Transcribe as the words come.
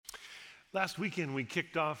Last weekend, we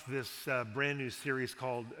kicked off this brand new series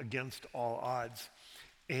called Against All Odds.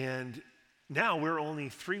 And now we're only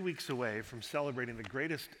 3 weeks away from celebrating the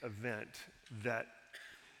greatest event that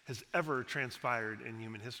has ever transpired in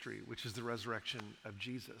human history, which is the resurrection of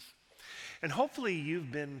Jesus. And hopefully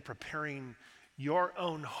you've been preparing your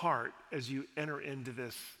own heart as you enter into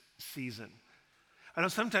this season. I know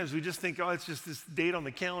sometimes we just think, oh, it's just this date on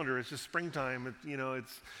the calendar. It's just springtime.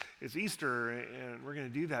 It's Easter, and we're going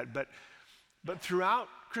to do that. But throughout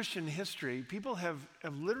Christian history, people have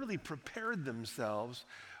literally prepared themselves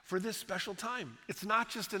for this special time. It's not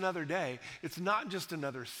just another day. It's not just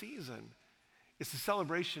another season. It's a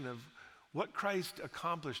celebration of what Christ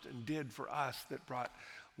accomplished and did for us that brought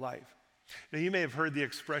life. Now, you may have heard the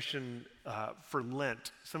expression for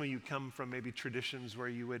Lent. Some of you come from maybe traditions where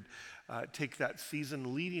you would take that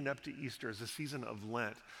season leading up to Easter as a season of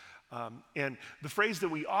Lent. And the phrase that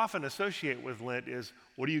we often associate with Lent is,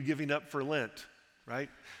 what are you giving up for Lent, right?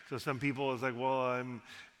 So some people is like, well, I'm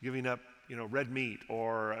giving up, red meat,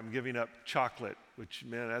 or I'm giving up chocolate, which,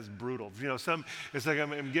 man, that's brutal. It's like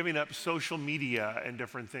I'm giving up social media and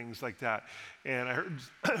different things like that. And I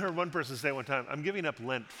heard one person say one time, I'm giving up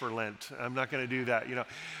Lent for Lent. I'm not going to do that,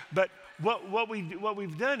 But what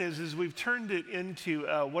we've done is we've turned it into,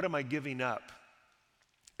 what am I giving up?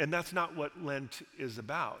 And that's not what Lent is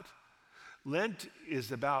about. Lent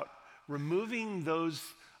is about removing those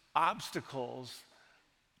obstacles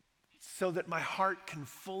so that my heart can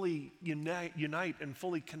fully unite and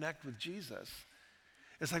fully connect with Jesus.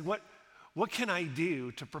 It's like, what can I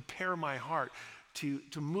do to prepare my heart to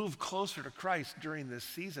move closer to Christ during this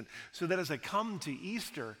season so that as I come to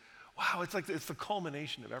Easter, wow, it's the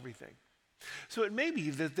culmination of everything. So it may be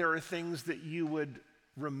that there are things that you would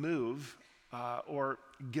remove or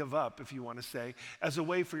give up, if you want to say, as a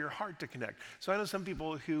way for your heart to connect. So I know some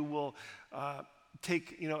people who will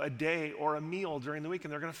take a day or a meal during the week,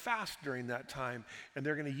 and they're going to fast during that time, and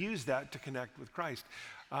they're going to use that to connect with Christ.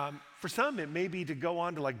 For some, it may be to go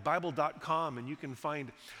on to like Bible.com, and you can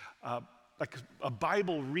find like a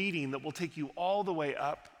Bible reading that will take you all the way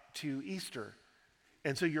up to Easter.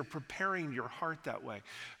 And so you're preparing your heart that way.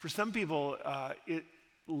 For some people,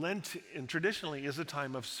 Lent and traditionally is a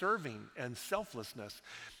time of serving and selflessness.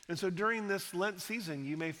 And so during this Lent season,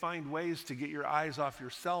 you may find ways to get your eyes off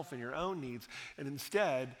yourself and your own needs, and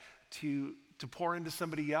instead to pour into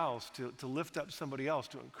somebody else, to lift up somebody else,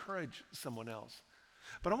 to encourage someone else.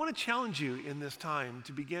 But I want to challenge you in this time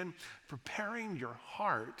to begin preparing your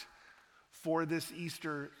heart for this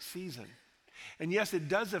Easter season. And yes, it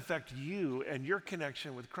does affect you and your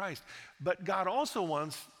connection with Christ, but God also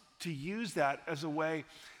wants to use that as a way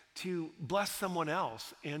to bless someone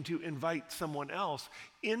else and to invite someone else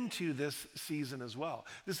into this season as well.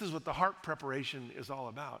 This is what the heart preparation is all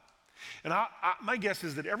about. And my guess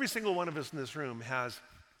is that every single one of us in this room has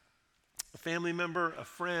a family member, a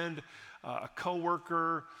friend, a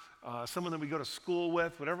coworker, someone that we go to school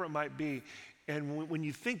with, whatever it might be. And when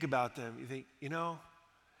you think about them, you think,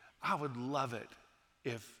 I would love it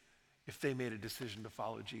if they made a decision to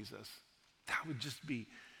follow Jesus. That would just be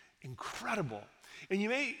incredible. And you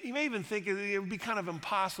may even think it would be kind of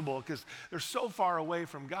impossible because they're so far away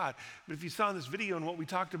from God. But if you saw in this video and what we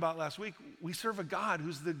talked about last week, we serve a God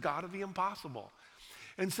who's the God of the impossible.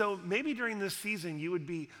 And so maybe during this season, you would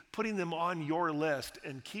be putting them on your list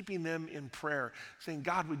and keeping them in prayer, saying,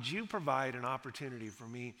 God, would you provide an opportunity for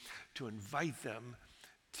me to invite them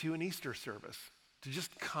to an Easter service, to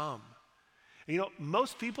just come? And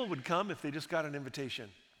most people would come if they just got an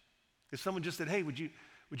invitation. If someone just said, hey, would you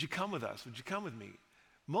come with us? Would you come with me?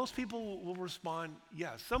 Most people will respond,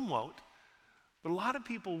 yes. Some won't, but a lot of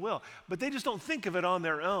people will. But they just don't think of it on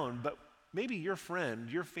their own. But maybe your friend,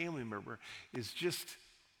 your family member is just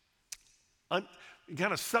kind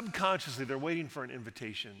of subconsciously, they're waiting for an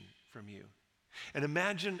invitation from you. And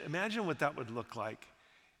imagine what that would look like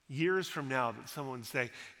years from now, that someone would say,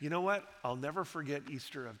 you know what? I'll never forget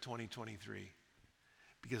Easter of 2023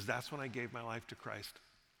 because that's when I gave my life to Christ.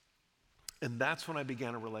 And that's when I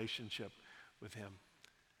began a relationship with him.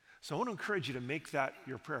 So I want to encourage you to make that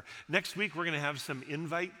your prayer. Next week, we're going to have some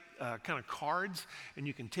invite kind of cards, and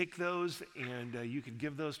you can take those and you can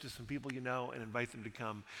give those to some people you know and invite them to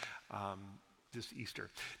come this Easter.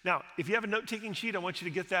 Now, if you have a note-taking sheet, I want you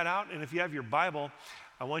to get that out. And if you have your Bible,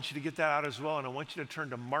 I want you to get that out as well. And I want you to turn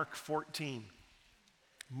to Mark 14.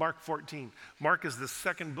 Mark 14. Mark is the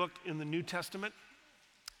second book in the New Testament.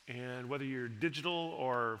 And whether you're digital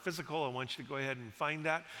or physical, I want you to go ahead and find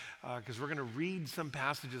that because we're going to read some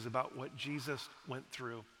passages about what Jesus went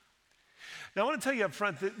through. Now, I want to tell you up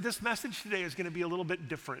front that this message today is going to be a little bit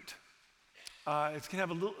different. It's going to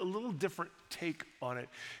have a little different take on it,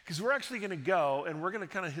 because we're actually going to go and we're going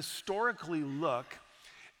to kind of historically look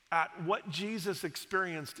at what Jesus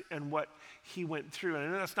experienced and what he went through. And I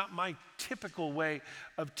know that's not my typical way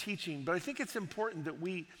of teaching, but I think it's important that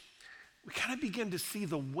we kind of begin to see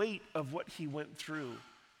the weight of what he went through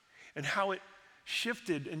and how it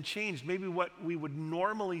shifted and changed maybe what we would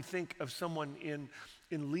normally think of someone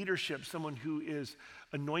in leadership, someone who is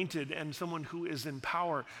anointed and someone who is in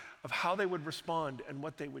power, of how they would respond and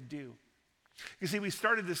what they would do. You see, we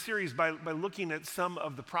started this series by looking at some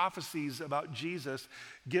of the prophecies about Jesus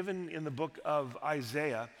given in the book of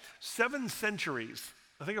Isaiah. 7 centuries,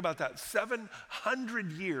 think about that,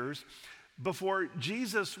 700 years before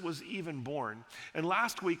Jesus was even born. And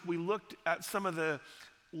last week we looked at some of the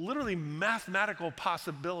literally mathematical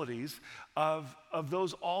possibilities of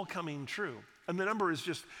those all coming true. And the number is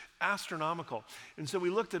just astronomical. And so we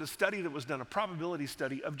looked at a study that was done, a probability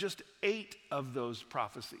study of just 8 of those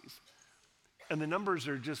prophecies. And the numbers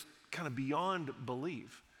are just kind of beyond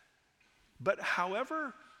belief. But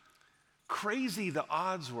however crazy the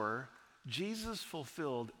odds were, Jesus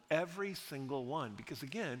fulfilled every single one, because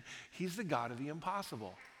again, he's the God of the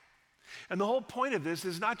impossible. And the whole point of this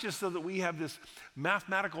is not just so that we have this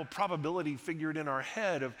mathematical probability figured in our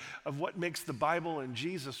head of what makes the Bible and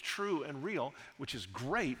Jesus true and real, which is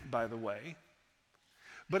great, by the way,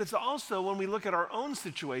 but it's also when we look at our own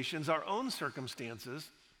situations, our own circumstances,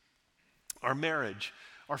 our marriage,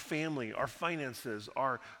 our family, our finances,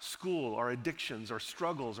 our school, our addictions, our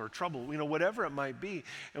struggles, our trouble, whatever it might be,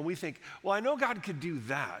 and we think, well, I know God could do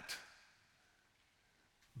that,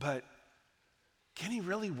 but can he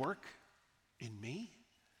really work in me?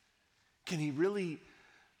 Can he really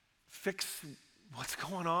fix what's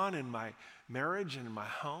going on in my marriage and in my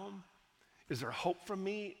home? Is there hope for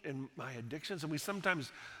me in my addictions? And we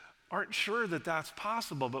sometimes aren't sure that that's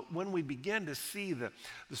possible, but when we begin to see the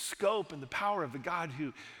scope and the power of the God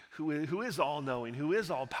who is all-knowing, who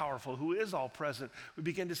is all-powerful, who is all-present, we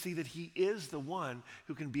begin to see that he is the one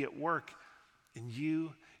who can be at work in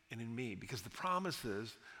you and in me, because the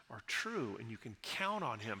promises are true and you can count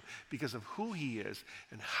on him because of who he is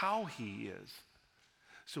and how he is.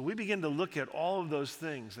 So we begin to look at all of those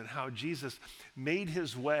things and how Jesus made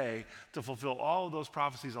his way to fulfill all of those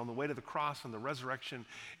prophecies on the way to the cross and the resurrection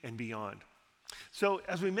and beyond. So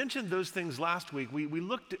as we mentioned those things last week, we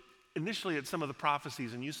looked initially at some of the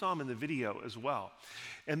prophecies, and you saw them in the video as well,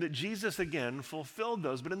 and that Jesus again fulfilled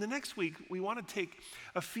those. But in the next week, we want to take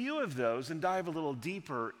a few of those and dive a little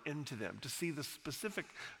deeper into them to see the specific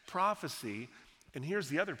prophecy, and here's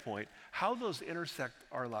the other point, how those intersect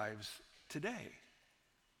our lives today.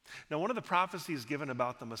 Now, one of the prophecies given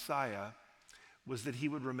about the Messiah was that he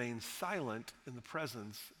would remain silent in the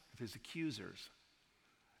presence of his accusers.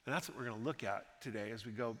 And that's what we're going to look at today as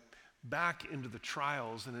we go back into the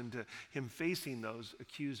trials and into him facing those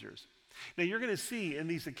accusers. Now, you're going to see in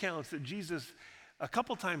these accounts that Jesus a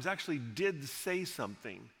couple times actually did say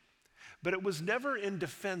something, but it was never in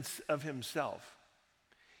defense of himself.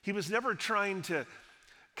 He was never trying to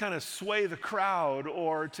kind of sway the crowd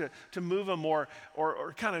or to move them or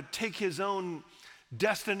kind of take his own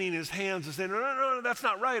destiny in his hands and say, no, that's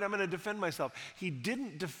not right, I'm going to defend myself. He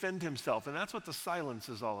didn't defend himself, and that's what the silence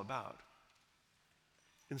is all about.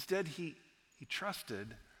 Instead, he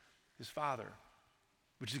trusted his Father,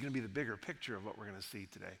 which is going to be the bigger picture of what we're going to see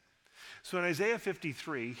today. So in Isaiah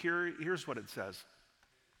 53, here's what it says.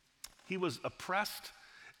 He was oppressed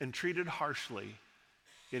and treated harshly,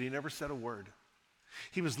 yet he never said a word.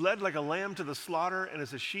 He was led like a lamb to the slaughter, and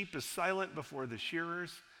as a sheep is silent before the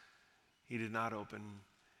shearers, he did not open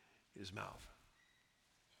his mouth.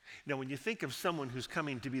 Now, when you think of someone who's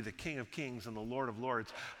coming to be the King of Kings and the Lord of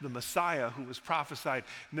Lords, the Messiah who was prophesied,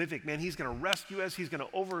 and they think, man, he's going to rescue us, he's going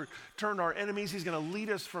to overturn our enemies, he's going to lead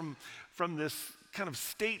us from this kind of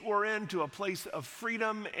state we're in to a place of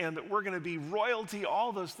freedom, and that we're going to be royalty,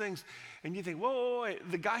 all those things. And you think, whoa,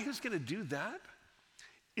 wait, the guy who's going to do that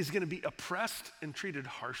is going to be oppressed and treated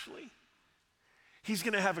harshly. He's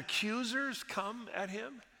going to have accusers come at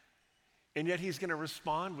him, and yet he's going to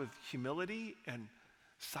respond with humility and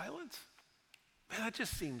silence. Man, that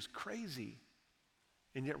just seems crazy.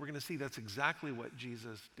 And yet we're going to see that's exactly what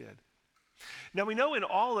Jesus did. Now we know in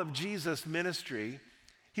all of Jesus' ministry,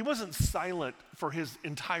 he wasn't silent for his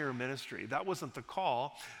entire ministry. That wasn't the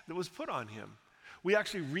call that was put on him. We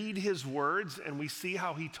actually read his words and we see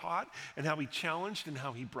how he taught and how he challenged and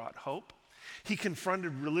how he brought hope. He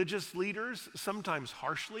confronted religious leaders, sometimes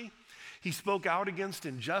harshly. He spoke out against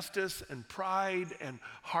injustice and pride and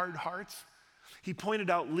hard hearts. He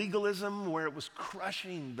pointed out legalism where it was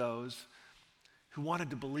crushing those who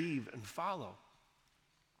wanted to believe and follow.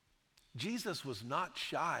 Jesus was not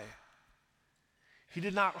shy. He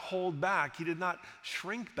did not hold back. He did not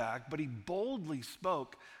shrink back, but he boldly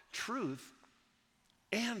spoke truth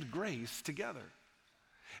and grace together.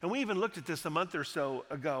 And we even looked at this a month or so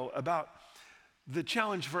ago about the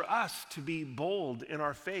challenge for us to be bold in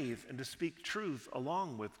our faith and to speak truth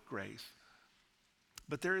along with grace.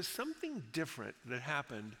 But there is something different that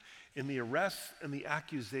happened in the arrests and the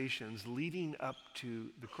accusations leading up to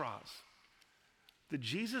the cross. That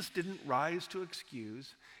Jesus didn't rise to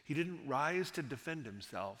excuse, he didn't rise to defend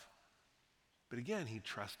himself, but again, he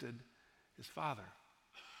trusted his Father.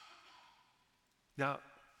 Now,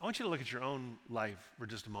 I want you to look at your own life for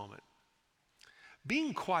just a moment.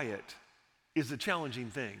 Being quiet is a challenging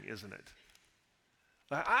thing, isn't it?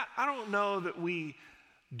 I don't know that we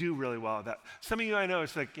do really well at that. Some of you I know,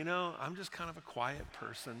 it's like, I'm just kind of a quiet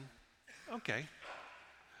person. Okay.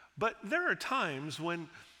 But there are times when,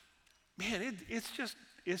 man, it's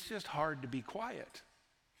just hard to be quiet,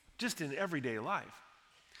 just in everyday life.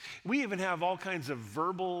 We even have all kinds of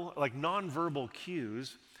verbal, like nonverbal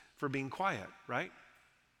cues for being quiet, right?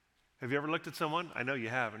 Have you ever looked at someone? I know you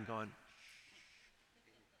have and gone,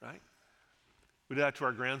 right? We do that to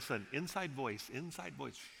our grandson. Inside voice,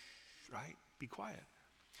 right? Be quiet.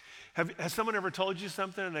 Has someone ever told you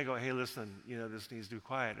something and they go, hey, listen, this needs to be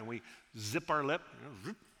quiet. And we zip our lip,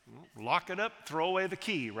 lock it up, throw away the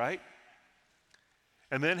key, right?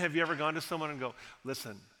 And then have you ever gone to someone and go,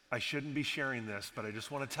 listen, I shouldn't be sharing this, but I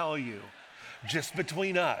just want to tell you, just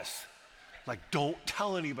between us, like don't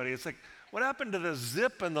tell anybody. It's like, what happened to the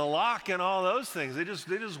zip and the lock and all those things? They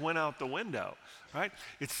just went out the window, right?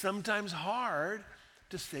 It's sometimes hard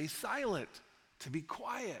to stay silent, to be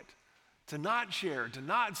quiet, to not share, to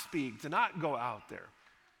not speak, to not go out there.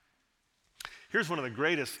 Here's one of the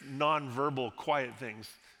greatest nonverbal quiet things.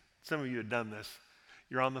 Some of you have done this.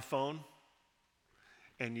 You're on the phone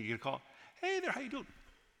and you get a call. Hey there, how you doing?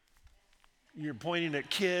 You're pointing at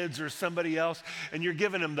kids or somebody else and you're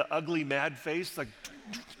giving them the ugly mad face like,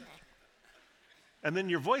 and then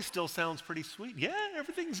your voice still sounds pretty sweet. Yeah,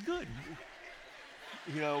 everything's good.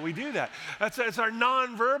 We do that. It's our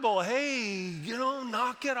nonverbal, hey,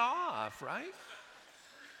 knock it off, right?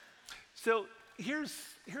 So here's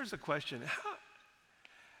a question.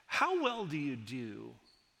 How well do you do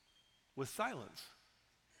with silence?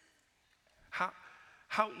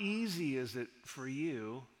 How easy is it for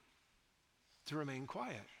you to remain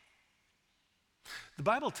quiet? The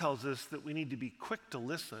Bible tells us that we need to be quick to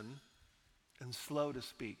listen and slow to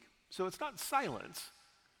speak. So it's not silence,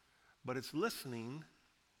 but it's listening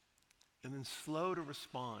and then slow to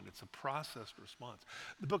respond. It's a processed response.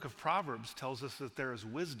 The book of Proverbs tells us that there is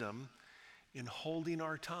wisdom in holding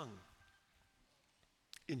our tongue,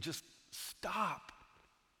 in just stop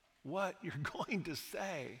what you're going to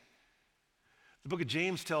say. The book of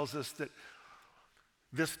James tells us that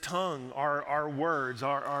this tongue, our words,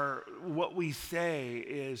 our what we say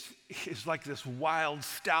is like this wild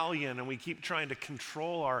stallion, and we keep trying to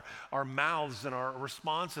control our mouths and our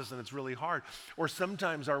responses, and it's really hard. Or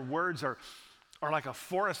sometimes our words are like a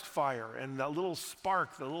forest fire, and the little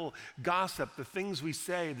spark, the little gossip, the things we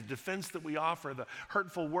say, the defense that we offer, the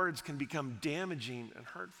hurtful words can become damaging and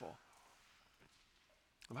hurtful.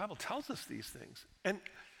 The Bible tells us these things. And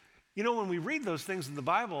when we read those things in the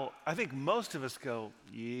Bible, I think most of us go,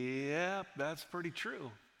 yeah, that's pretty true.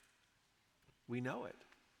 We know it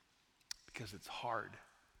because it's hard.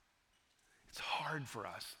 It's hard for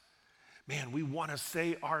us. Man, we want to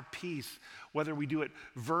say our piece, whether we do it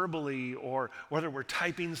verbally or whether we're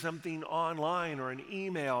typing something online or an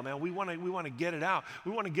email. Man, we want to get it out.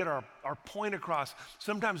 We want to get our point across.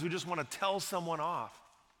 Sometimes we just want to tell someone off.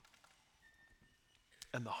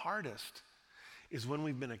 And the hardest is when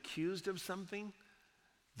we've been accused of something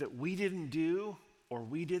that we didn't do or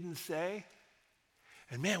we didn't say.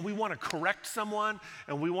 And man, we want to correct someone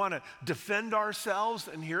and we want to defend ourselves.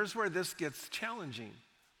 And here's where this gets challenging.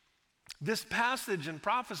 This passage and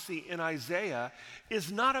prophecy in Isaiah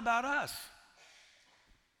is not about us.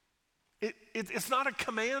 It's not a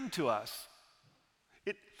command to us.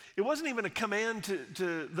 It wasn't even a command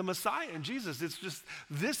to the Messiah and Jesus. It's just,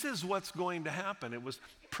 this is what's going to happen. It was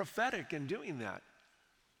prophetic in doing that.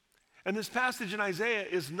 And this passage in Isaiah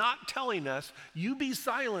is not telling us, you be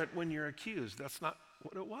silent when you're accused. That's not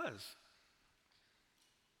what it was.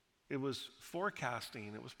 It was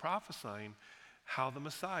forecasting, it was prophesying how the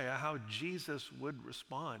Messiah, how Jesus would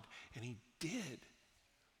respond. And he did.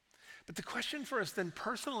 But the question for us then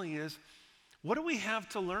personally is, what do we have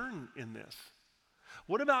to learn in this?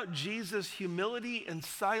 What about Jesus' humility and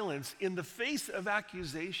silence in the face of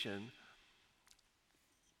accusation?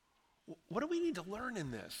 What do we need to learn in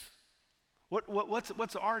this?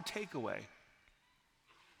 What's our takeaway?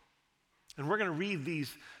 And we're going to read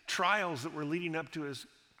these trials that were leading up to his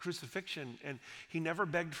crucifixion, and he never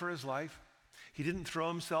begged for his life. He didn't throw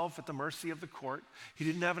himself at the mercy of the court. He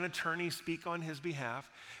didn't have an attorney speak on his behalf.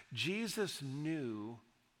 Jesus knew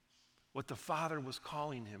what the Father was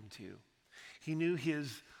calling him to. He knew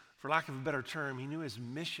his, for lack of a better term, he knew his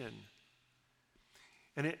mission.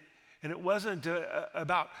 And it wasn't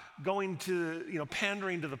about going to,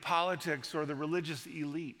 pandering to the politics or the religious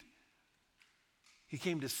elite. He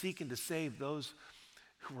came to seek and to save those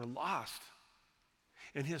who were lost.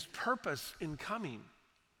 And his purpose in coming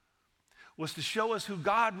was to show us who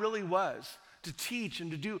God really was, to teach and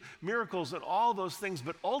to do miracles and all those things.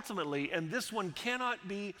 But ultimately, and this one cannot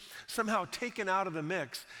be somehow taken out of the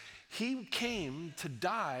mix, he came to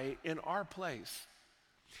die in our place.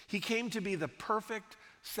 He came to be the perfect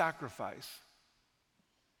sacrifice,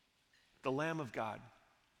 the Lamb of God.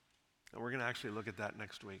 And we're going to actually look at that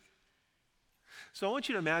next week. So I want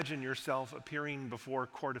you to imagine yourself appearing before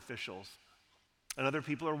court officials, and other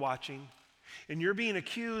people are watching, and you're being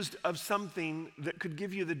accused of something that could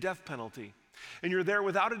give you the death penalty. And you're there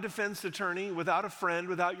without a defense attorney, without a friend,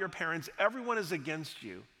 without your parents. Everyone is against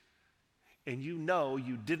you. And you know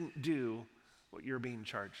you didn't do what you're being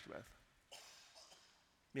charged with.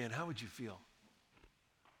 Man, how would you feel?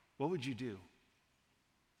 What would you do?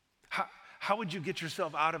 How would you get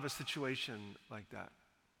yourself out of a situation like that?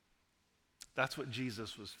 That's what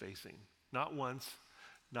Jesus was facing. Not once,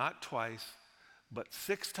 not twice, but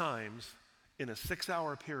 6 times in a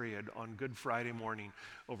 6-hour period on Good Friday morning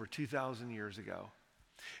over 2,000 years ago.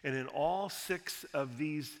 And in all 6 of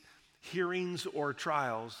these hearings or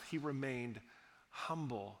trials, he remained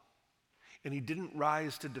humble, and he didn't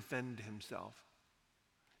rise to defend himself.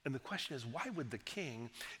 And the question is, why would the king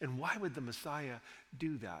and why would the Messiah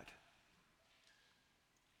do that?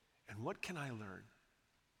 And what can I learn?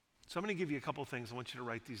 So I'm going to give you a couple things. I want you to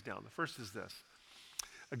write these down. The first is this.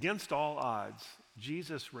 Against all odds,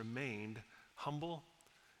 Jesus remained humble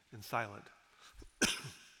and silent.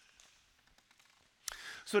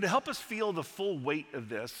 So to help us feel the full weight of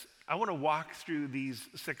this, I want to walk through these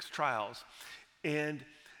 6 trials. And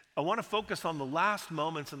I want to focus on the last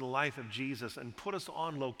moments in the life of Jesus and put us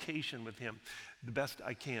on location with him the best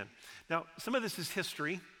I can. Now, some of this is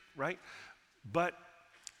history, right? But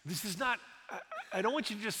this is not, I don't want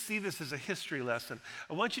you to just see this as a history lesson.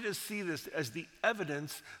 I want you to see this as the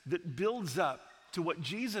evidence that builds up to what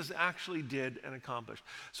Jesus actually did and accomplished.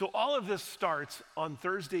 So all of this starts on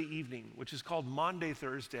Thursday evening, which is called Maundy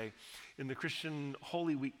Thursday in the Christian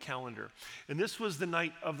Holy Week calendar. And this was the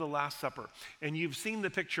night of the Last Supper. And you've seen the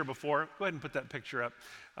picture before. Go ahead and put that picture up.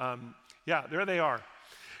 Yeah, there they are.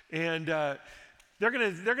 And they're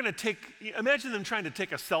gonna take. Imagine them trying to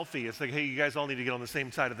take a selfie. It's like, hey, you guys all need to get on the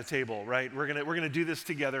same side of the table, right? We're gonna do this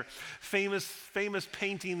together. Famous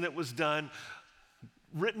painting that was done,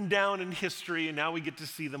 written down in history, and now we get to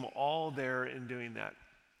see them all there and doing that.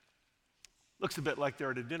 Looks a bit like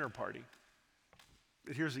they're at a dinner party.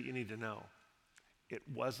 But here's what you need to know. It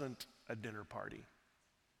wasn't a dinner party.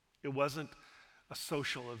 It wasn't a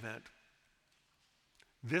social event.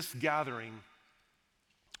 This gathering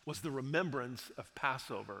was the remembrance of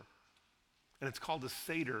Passover, and it's called a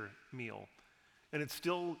Seder meal, and it's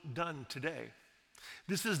still done today.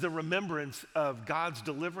 This is the remembrance of God's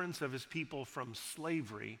deliverance of his people from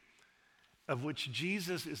slavery, of which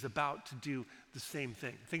Jesus is about to do the same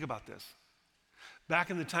thing. Think about this.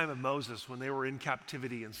 Back in the time of Moses, when they were in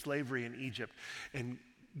captivity and slavery in Egypt, and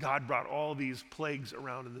God brought all these plagues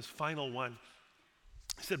around, and this final one,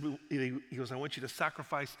 he goes, I want you to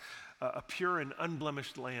sacrifice a pure and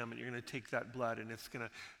unblemished lamb, and you're going to take that blood, and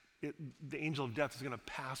the angel of death is going to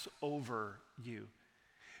pass over you.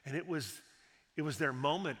 And it was their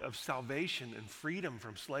moment of salvation and freedom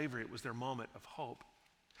from slavery. It was their moment of hope.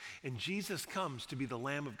 And Jesus comes to be the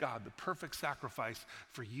Lamb of God, the perfect sacrifice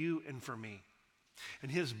for you and for me.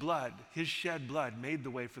 And his blood, his shed blood, made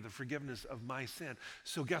the way for the forgiveness of my sin.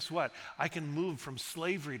 So guess what? I can move from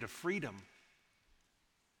slavery to freedom.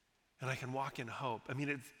 And I can walk in hope. I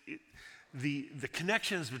mean, the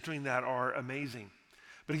connections between that are amazing.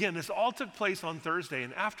 But again, this all took place on Thursday,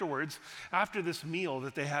 and afterwards, after this meal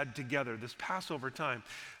that they had together, this Passover time,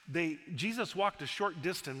 Jesus walked a short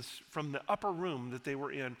distance from the upper room that they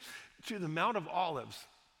were in to the Mount of Olives.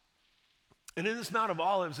 And in this Mount of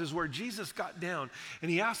Olives is where Jesus got down, and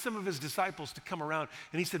he asked some of his disciples to come around,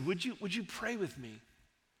 and he said, would you pray with me?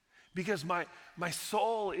 Because my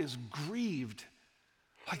soul is grieved.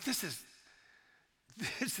 Like, this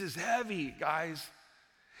is heavy, guys.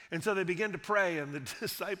 And so they begin to pray, and the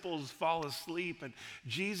disciples fall asleep, and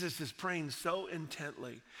Jesus is praying so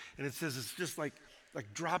intently. And it says it's just like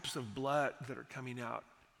drops of blood that are coming out.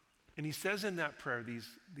 And he says in that prayer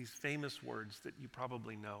these famous words that you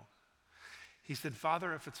probably know. He said,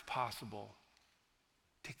 "Father, if it's possible,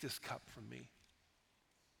 take this cup from me."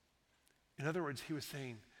 In other words, he was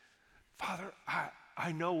saying, Father,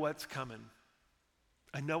 I know what's coming.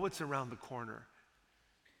 I know what's around the corner.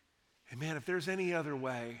 And man, if there's any other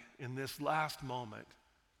way in this last moment,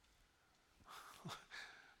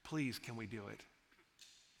 please, can we do it?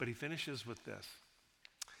 But he finishes with this.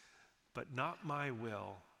 But not my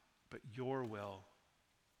will, but your will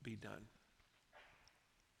be done.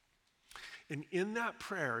 And in that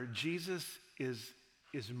prayer, Jesus is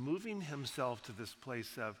moving himself to this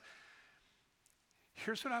place of,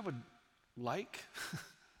 here's what I would like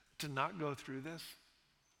to not go through this,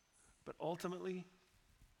 but ultimately,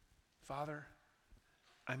 Father,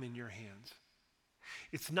 I'm in your hands.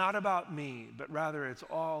 It's not about me, but rather it's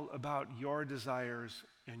all about your desires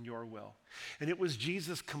and your will. And it was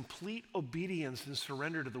Jesus' complete obedience and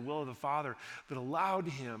surrender to the will of the Father that allowed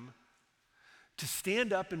him to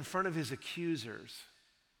stand up in front of his accusers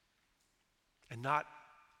and not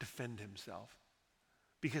defend himself,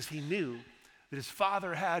 because he knew that his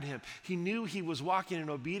Father had him. He knew he was walking in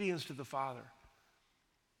obedience to the Father.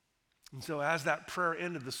 And so as that prayer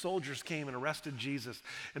ended, the soldiers came and arrested Jesus,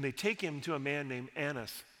 and they take him to a man named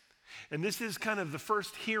Annas. And this is kind of the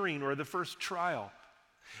first hearing or the first trial.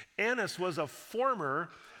 Annas was a former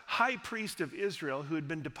high priest of Israel who had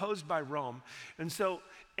been deposed by Rome. And so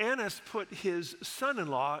Annas put his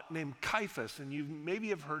son-in-law named Caiaphas, and you maybe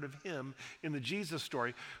have heard of him in the Jesus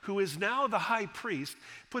story, who is now the high priest,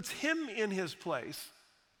 puts him in his place.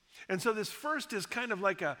 And so this first is kind of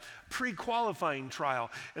like a pre-qualifying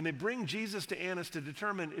trial, and they bring Jesus to Annas to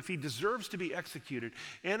determine if he deserves to be executed.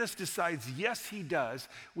 Annas decides, yes, he does.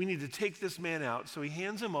 We need to take this man out. So he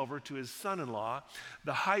hands him over to his son-in-law,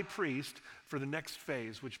 the high priest, for the next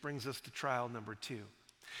phase, which brings us to trial number 2.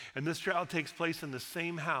 And this trial takes place in the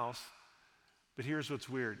same house, but here's what's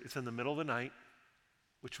weird. It's in the middle of the night,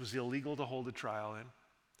 which was illegal to hold a trial in.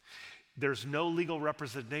 There's no legal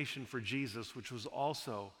representation for Jesus, which was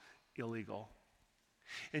also illegal.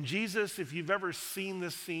 And Jesus, if you've ever seen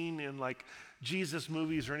this scene in like Jesus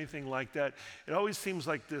movies or anything like that, it always seems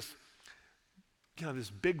like this, this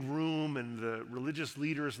big room, and the religious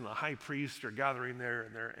leaders and the high priest are gathering there,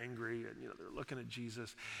 and they're angry, and they're looking at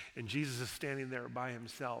Jesus, and Jesus is standing there by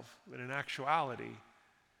himself. But in actuality,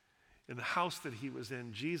 in the house that he was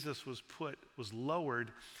in, Jesus was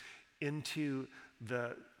lowered into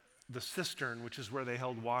the cistern, which is where they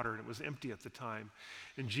held water, and it was empty at the time.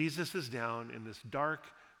 And Jesus is down in this dark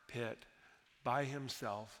pit by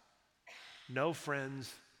himself. No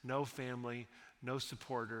friends, no family, no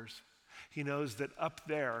supporters. He knows that up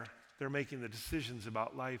there, they're making the decisions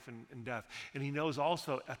about life and death. And he knows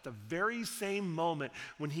also at the very same moment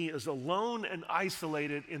when he is alone and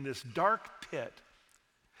isolated in this dark pit,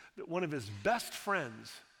 that one of his best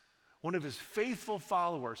friends, one of his faithful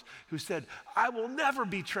followers who said, I will never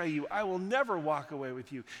betray you. I will never walk away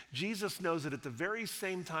with you. Jesus knows that at the very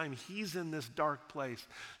same time he's in this dark place,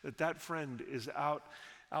 that friend is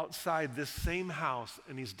outside this same house,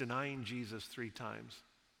 and he's denying Jesus 3 times.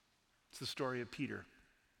 It's the story of Peter.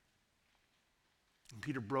 And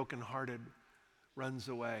Peter, brokenhearted, runs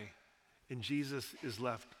away, and Jesus is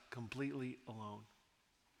left completely alone.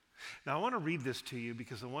 Now I want to read this to you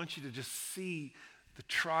because I want you to just see the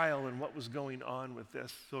trial and what was going on with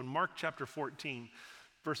this. So in Mark chapter 14,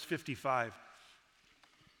 verse 55,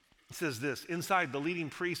 it says this: inside, the leading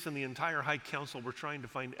priests and the entire high council were trying to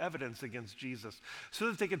find evidence against Jesus so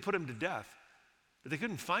that they could put him to death, but they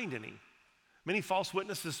couldn't find any. Many false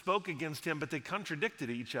witnesses spoke against him, but they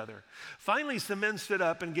contradicted each other. Finally, some men stood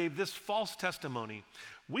up and gave this false testimony.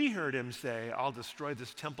 We heard him say, I'll destroy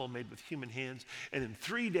this temple made with human hands, and in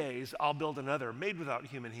 3 days I'll build another made without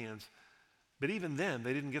human hands. But even then,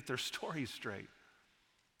 they didn't get their story straight.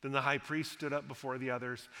 Then the high priest stood up before the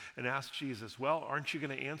others and asked Jesus, well, aren't you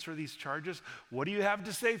going to answer these charges? What do you have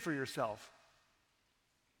to say for yourself?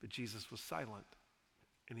 But Jesus was silent,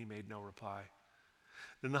 and he made no reply.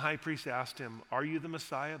 Then the high priest asked him, are you the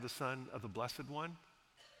Messiah, the Son of the Blessed One?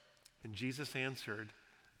 And Jesus answered,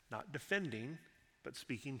 not defending, but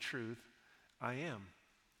speaking truth, I am.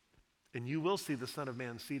 And you will see the Son of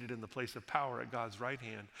Man seated in the place of power at God's right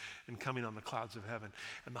hand and coming on the clouds of heaven.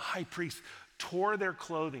 And the high priest tore their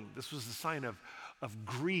clothing. This was a sign of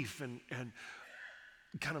grief and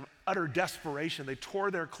kind of utter desperation. They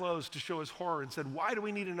tore their clothes to show his horror and said, why do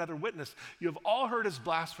we need another witness? You have all heard his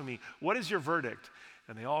blasphemy. What is your verdict?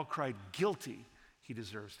 And they all cried, guilty. he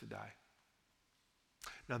deserves to die.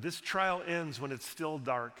 Now, this trial ends when it's still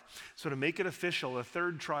dark. So to make it official, a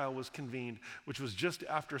third trial was convened, which was just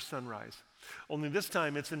after sunrise. Only this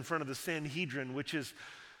time it's in front of the Sanhedrin, which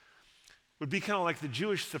would be kind of like the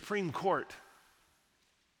Jewish Supreme Court.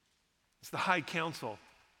 It's the High Council.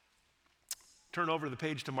 Turn over the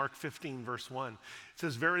page to Mark 15, verse 1. It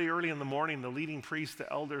says, very early in the morning, the leading priests, the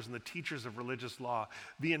elders, and the teachers of religious law,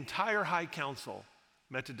 the entire High Council,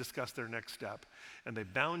 met to discuss their next step. And they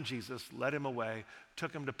bound Jesus, led him away,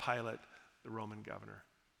 took him to Pilate, the Roman governor.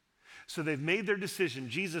 So they've made their decision.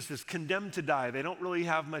 Jesus is condemned to die. They don't really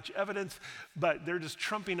have much evidence, but they're just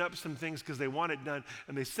trumping up some things because they want it done.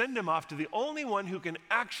 And they send him off to the only one who can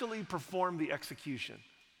actually perform the execution.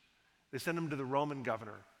 They send him to the Roman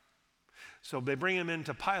governor. So they bring him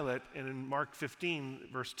into Pilate, and in Mark 15,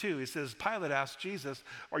 verse 2, he says, Pilate asked Jesus,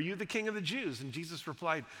 are you the king of the Jews? And Jesus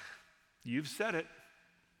replied, you've said it,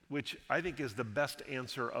 which I think is the best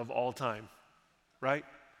answer of all time, right?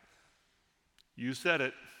 You said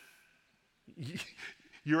it.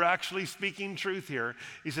 You're actually speaking truth here.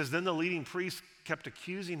 He says, then the leading priests kept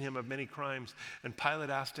accusing him of many crimes, and Pilate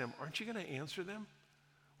asked him, aren't you going to answer them?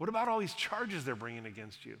 What about all these charges they're bringing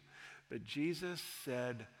against you? But Jesus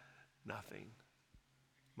said nothing,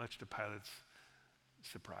 much to Pilate's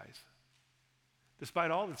surprise.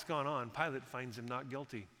 Despite all that's gone on, Pilate finds him not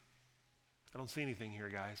guilty. I don't see anything here,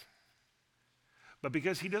 guys. But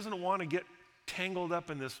because he doesn't want to get tangled up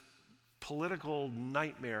in this political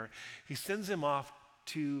nightmare, he sends him off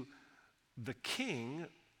to the king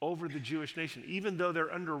over the Jewish nation. Even though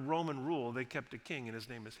they're under Roman rule, they kept a king, and his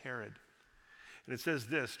name is Herod. And it says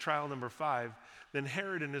this, trial number 5, then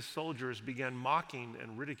Herod and his soldiers began mocking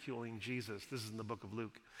and ridiculing Jesus. This is in the book of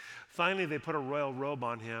Luke. Finally, they put a royal robe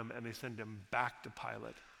on him, and they send him back to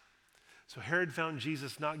Pilate. So Herod found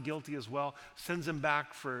Jesus not guilty as well, sends him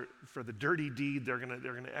back for the dirty deed. They're gonna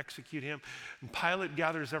execute him. And Pilate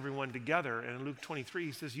gathers everyone together. And in Luke 23,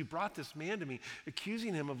 he says, you brought this man to me,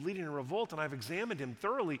 accusing him of leading a revolt, and I've examined him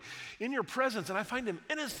thoroughly in your presence, and I find him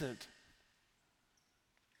innocent.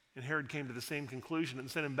 And Herod came to the same conclusion and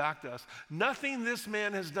sent him back to us. Nothing this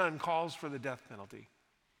man has done calls for the death penalty.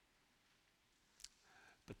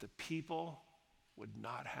 But the people would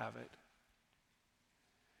not have it.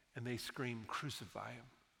 And they scream, crucify him,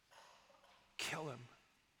 kill him.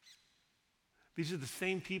 These are the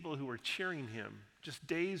same people who were cheering him just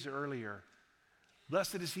days earlier.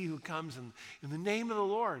 Blessed is he who comes in the name of the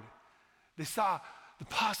Lord. They saw the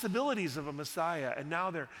possibilities of a Messiah, and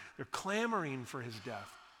now they're clamoring for his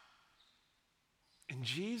death. And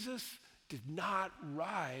Jesus did not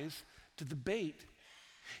rise to the bait.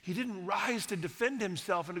 He didn't rise to defend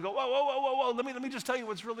himself and to go, whoa, let me just tell you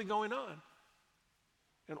what's really going on.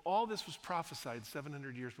 And all this was prophesied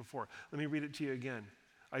 700 years before. Let me read it to you again.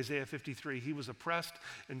 Isaiah 53, he was oppressed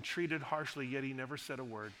and treated harshly, yet he never said a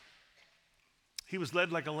word. He was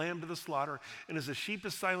led like a lamb to the slaughter, and as a sheep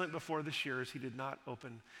is silent before the shearers, he did not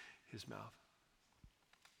open his mouth.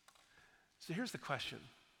 So here's the question.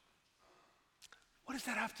 What does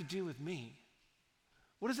that have to do with me?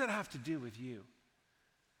 What does that have to do with you?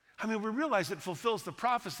 I mean, we realize it fulfills the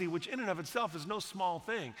prophecy, which in and of itself is no small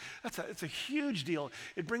thing. It's a huge deal.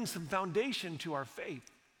 It brings some foundation to our faith.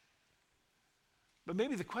 But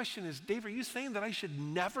maybe the question is, Dave, are you saying that I should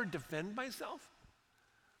never defend myself?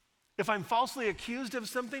 If I'm falsely accused of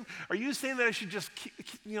something, are you saying that I should just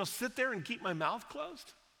sit there and keep my mouth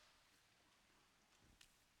closed?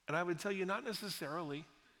 And I would tell you, not necessarily,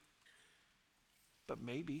 but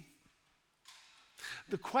maybe.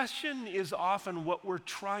 The question is often what we're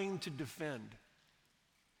trying to defend.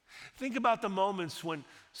 Think about the moments when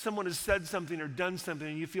someone has said something or done something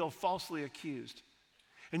and you feel falsely accused.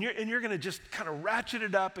 And you're going to just kind of ratchet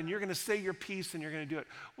it up and you're going to say your piece and you're going to do it.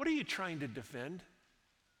 What are you trying to defend?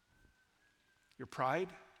 Your pride?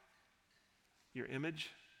 Your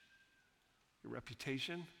image? Your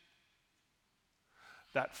reputation?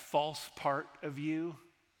 That false part of you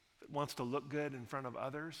that wants to look good in front of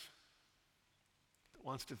others?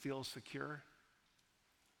 Wants to feel secure?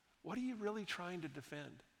 What are you really trying to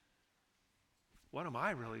defend? What am I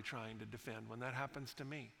really trying to defend when that happens to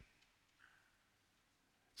me?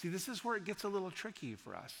 See, this is where it gets a little tricky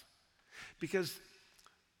for us. Because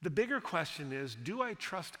the bigger question is, do I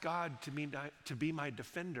trust God to be my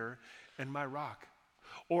defender and my rock?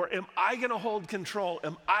 Or am I going to hold control?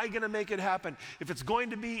 Am I going to make it happen? If it's going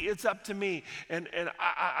to be, it's up to me. And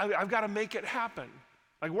I've got to make it happen.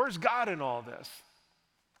 Like, where's God in all this?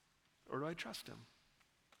 Or do I trust him?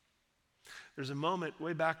 There's a moment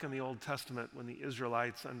way back in the Old Testament when the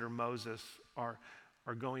Israelites under Moses are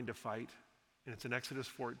going to fight, and it's in Exodus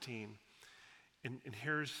 14. And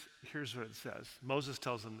here's what it says. Moses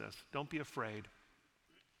tells them this: don't be afraid.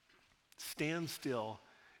 Stand still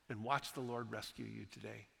and watch the Lord rescue you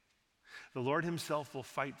today. The Lord himself will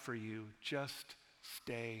fight for you. Just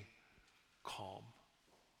stay calm.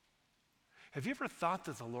 Have you ever thought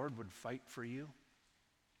that the Lord would fight for you?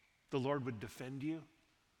 The Lord would defend you?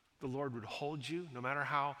 The Lord would hold you no matter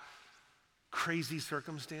how crazy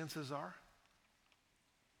circumstances are?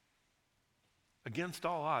 Against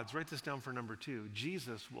all odds, write this down for number 2,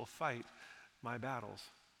 Jesus will fight my battles.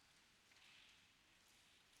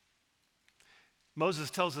 Moses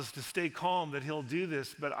tells us to stay calm, that he'll do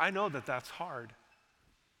this, but I know that that's hard.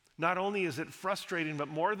 Not only is it frustrating, but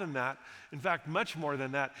more than that, in fact, much more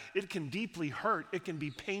than that, it can deeply hurt. It can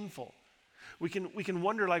be painful. We can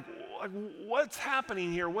wonder, like what's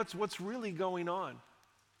happening here? What's really going on?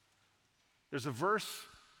 There's a verse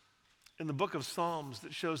in the book of Psalms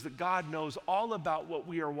that shows that God knows all about what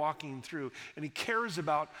we are walking through, and he cares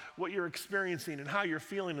about what you're experiencing and how you're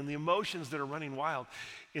feeling and the emotions that are running wild.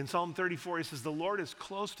 In Psalm 34, he says, the Lord is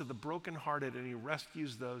close to the brokenhearted, and he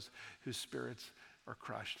rescues those whose spirits are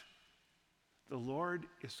crushed. The Lord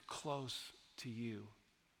is close to you.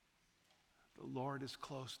 The Lord is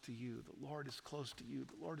close to you. The Lord is close to you.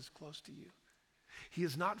 The Lord is close to you. He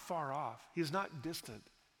is not far off. He is not distant.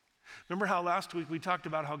 Remember how last week we talked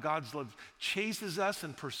about how God's love chases us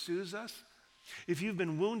and pursues us? If you've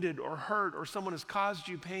been wounded or hurt or someone has caused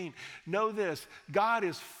you pain, know this: God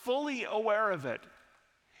is fully aware of it,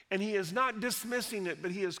 and he is not dismissing it,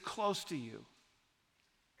 but he is close to you.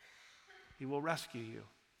 He will rescue you.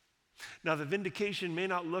 Now, the vindication may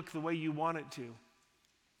not look the way you want it to.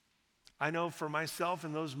 I know for myself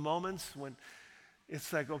in those moments when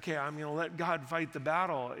it's like, okay, I'm going to let God fight the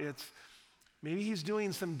battle, maybe he's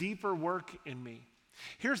doing some deeper work in me.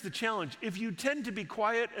 Here's the challenge. If you tend to be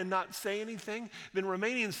quiet and not say anything, then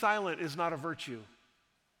remaining silent is not a virtue.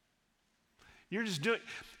 You're just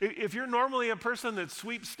if you're normally a person that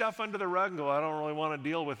sweeps stuff under the rug and go, I don't really want to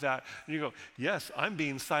deal with that, and you go, yes, I'm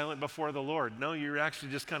being silent before the Lord. No, you're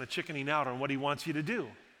actually just kind of chickening out on what he wants you to do.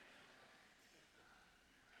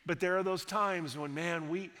 But there are those times when, man,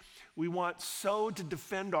 we want so to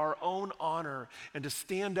defend our own honor and to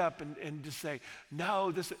stand up and to say,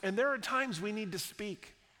 no, and there are times we need to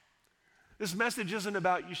speak. This message isn't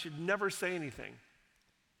about you should never say anything.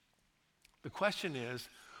 The question is,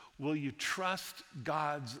 will you trust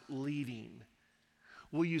God's leading?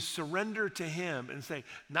 Will you surrender to him and say,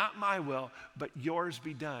 not my will, but yours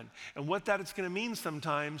be done? And what that it's going to mean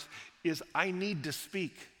sometimes is I need to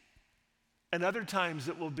speak. And other times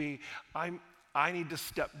it will be, I need to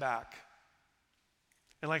step back.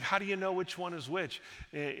 And like, how do you know which one is which?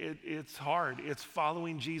 It's hard. It's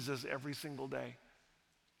following Jesus every single day.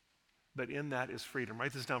 But in that is freedom.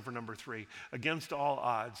 Write this down for number 3. Against all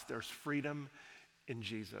odds, there's freedom in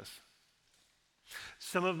Jesus.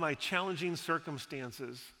 Some of my challenging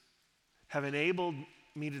circumstances have enabled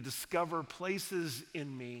me to discover places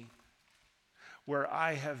in me where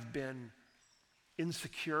I have been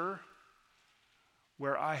insecure,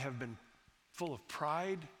 where I have been full of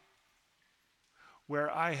pride, where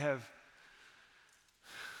I have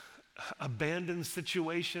abandoned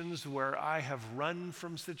situations, where I have run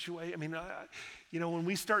from situations. I mean, when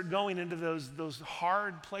we start going into those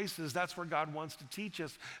hard places, that's where God wants to teach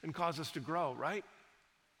us and cause us to grow, right?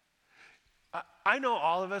 I know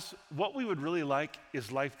all of us, what we would really like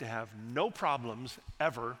is life to have no problems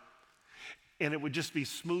ever, and it would just be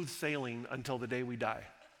smooth sailing until the day we die.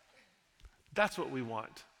 That's what we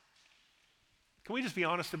want. Can we just be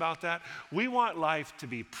honest about that? We want life to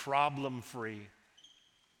be problem-free,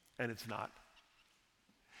 and it's not.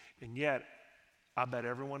 And yet, I bet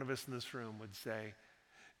every one of us in this room would say,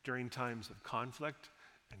 during times of conflict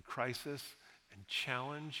and crisis and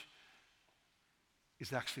challenge,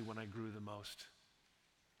 is actually when I grew the most.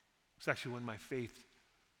 It's actually when my faith,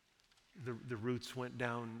 the roots went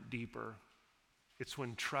down deeper. It's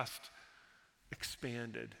when trust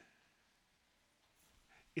expanded.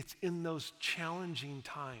 It's in those challenging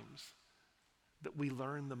times that we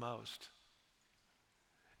learn the most.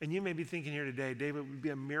 And you may be thinking here today, David, it would be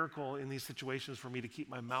a miracle in these situations for me to keep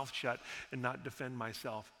my mouth shut and not defend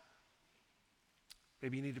myself.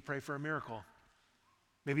 Maybe you need to pray for a miracle.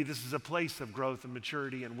 Maybe this is a place of growth and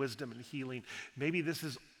maturity and wisdom and healing. Maybe this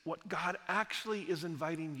is what God actually is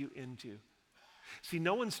inviting you into. See,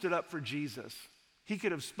 no one stood up for Jesus. He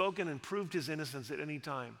could have spoken and proved his innocence at any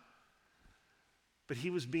time. But he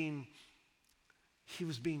was being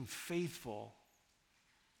faithful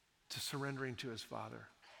to surrendering to his Father.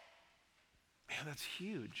 Man, that's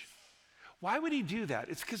huge. Why would he do that?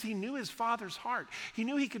 It's because he knew his Father's heart. He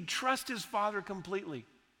knew he could trust his Father completely.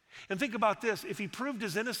 And think about this. If he proved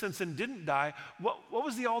his innocence and didn't die, what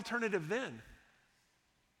was the alternative then?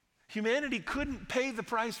 Humanity couldn't pay the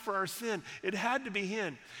price for our sin. It had to be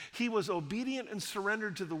him. He was obedient and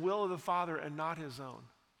surrendered to the will of the Father and not his own.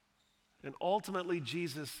 And ultimately,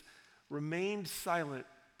 Jesus remained silent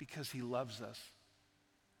because he loves us.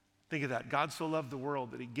 Think of that. God so loved the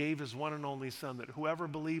world that he gave his one and only Son, that whoever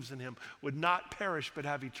believes in him would not perish but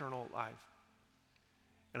have eternal life.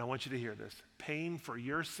 And I want you to hear this. Paying for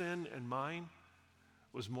your sin and mine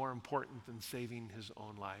was more important than saving his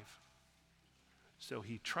own life. So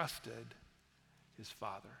he trusted his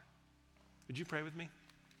Father. Would you pray with me?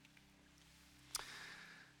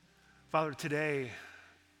 Father, today,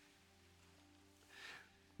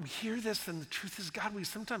 we hear this, and the truth is, God, we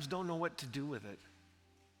sometimes don't know what to do with it.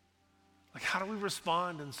 Like, how do we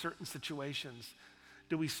respond in certain situations?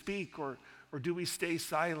 Do we speak or do we stay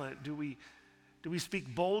silent? Do we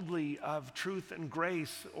speak boldly of truth and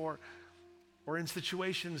grace? Or in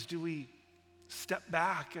situations, do we step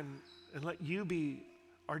back and let you be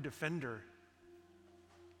our defender?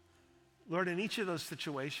 Lord, in each of those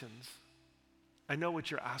situations, I know what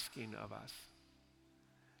you're asking of us.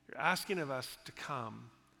 You're asking of us to come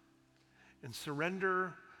and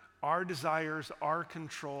surrender our desires, our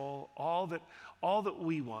control, all that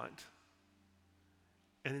we want,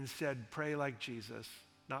 and instead pray like Jesus,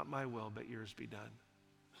 not my will, but yours be done.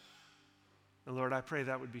 And Lord, I pray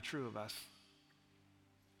that would be true of us.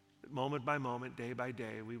 That moment by moment, day by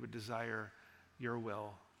day, we would desire your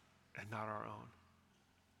will and not our own.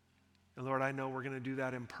 And Lord, I know we're going to do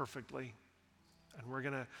that imperfectly, and we're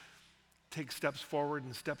going to take steps forward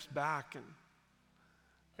and steps back, and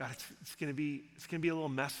God, it's going to be a little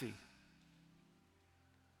messy.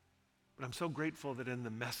 But I'm so grateful that in the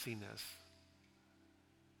messiness,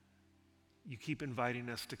 you keep inviting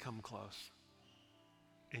us to come close,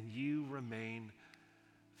 and you remain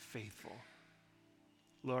faithful.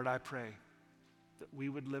 Lord, I pray that we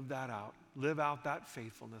would live out that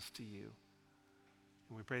faithfulness to you.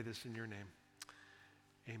 And we pray this in your name.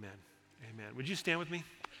 Amen. Amen. Would you stand with me?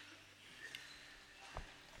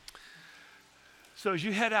 So as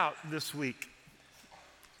you head out this week,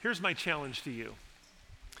 here's my challenge to you.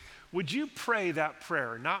 Would you pray that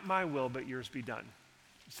prayer, not my will, but yours be done,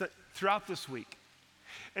 so, throughout this week?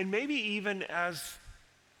 And maybe even as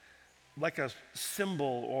like a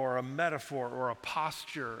symbol or a metaphor or a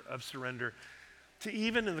posture of surrender, to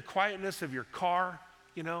even in the quietness of your car,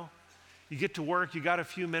 you get to work, you got a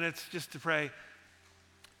few minutes just to pray,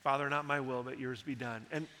 Father, not my will, but yours be done.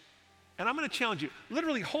 And I'm going to challenge you,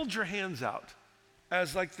 literally hold your hands out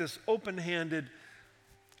as like this open-handed,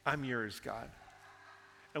 I'm yours, God.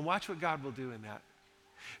 And watch what God will do in that.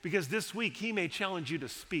 Because this week, he may challenge you to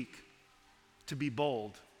speak, to be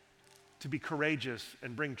bold, to be courageous,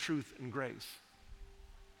 and bring truth and grace.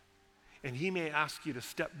 And he may ask you to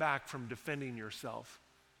step back from defending yourself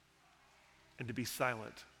and to be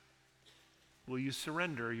silent. Will you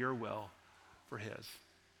surrender your will for his?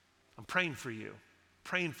 I'm praying for you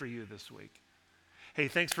this week. Hey,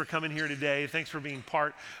 thanks for coming here today. Thanks for being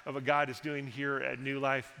part of what God is doing here at New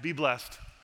Life. Be blessed.